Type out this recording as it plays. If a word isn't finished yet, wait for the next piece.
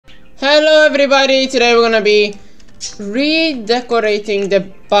Hello everybody, today we're gonna be redecorating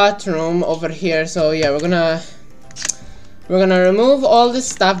the bathroom over here. So yeah, we're gonna remove all the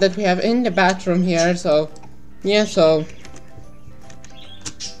stuff that we have in the bathroom here. So yeah,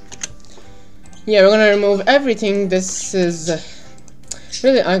 we're gonna remove everything. This is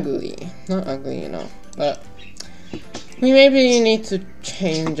really ugly. Not ugly, you know, but we maybe need to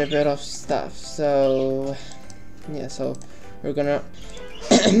change a bit of stuff. So yeah, so we're gonna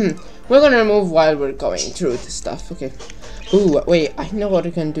remove while we're going through the stuff. Okay. Ooh, wait, I know what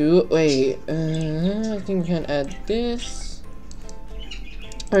we can do. Wait, I think we can add this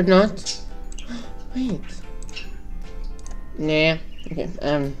or not. Wait. Nah. Okay.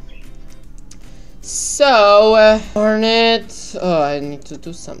 So darn it. Oh, I need to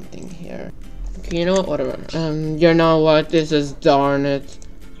do something here. Okay, you know what? Whatever. You know what? This is darn it.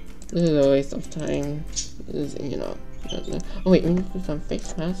 This is a waste of time. This is, you know. Oh wait, we need to do some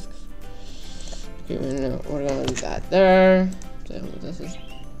face masks. Okay, we're gonna do that there. So this is.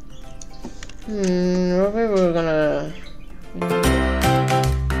 Maybe we're gonna.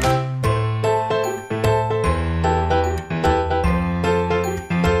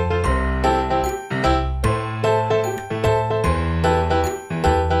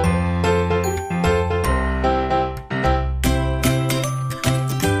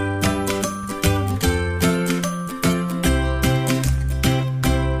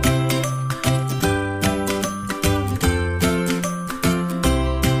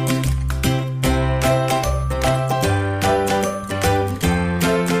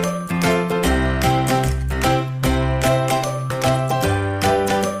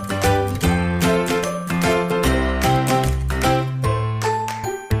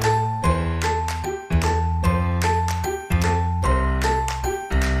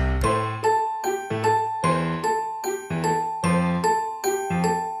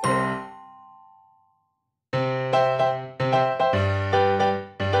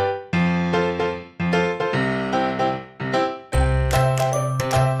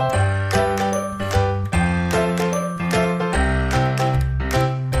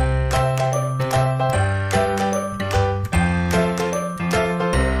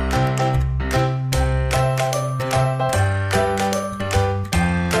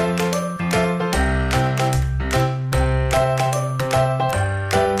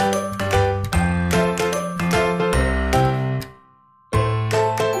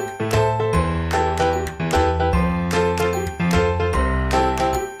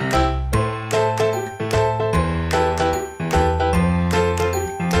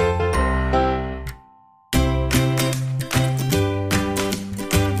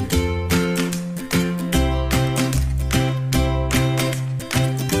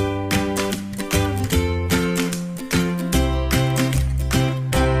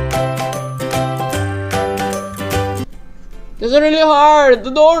 This is really hard.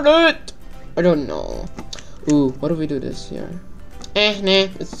 Darn it! I don't know. Ooh, what if we do this here? Nah,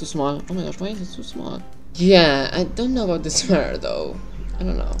 it's too small. Oh my gosh, why is it too small? Yeah, I don't know about this mirror though. I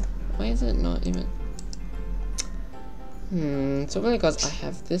don't know. Why is it not even? So really because I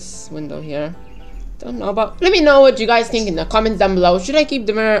have this window here. Don't know about. Let me know what you guys think in the comments down below. Should I keep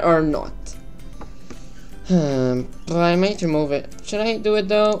the mirror or not? But I might remove it. Should I do it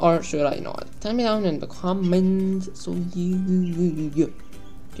though, or should I not? Tell me down in the comments. So yeah.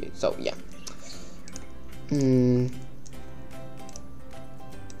 Okay, so yeah.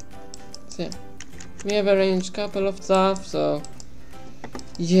 So yeah, we have arranged a couple of stuff. So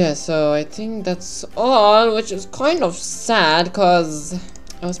yeah, so I think that's all, which is kind of sad because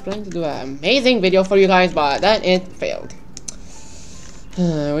I was planning to do an amazing video for you guys, but then it failed.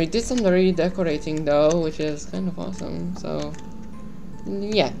 We did some redecorating though, which is kind of awesome. So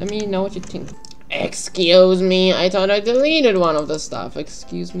yeah, let me know what you think. Excuse me, I thought I deleted one of the stuff.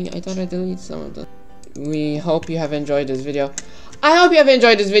 Excuse me, I thought I deleted some of the. We hope you have enjoyed this video. I hope you have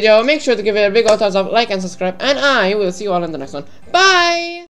enjoyed this video. Make sure to give it a big old thumbs up, like and subscribe, and I will see you all in the next one. Bye!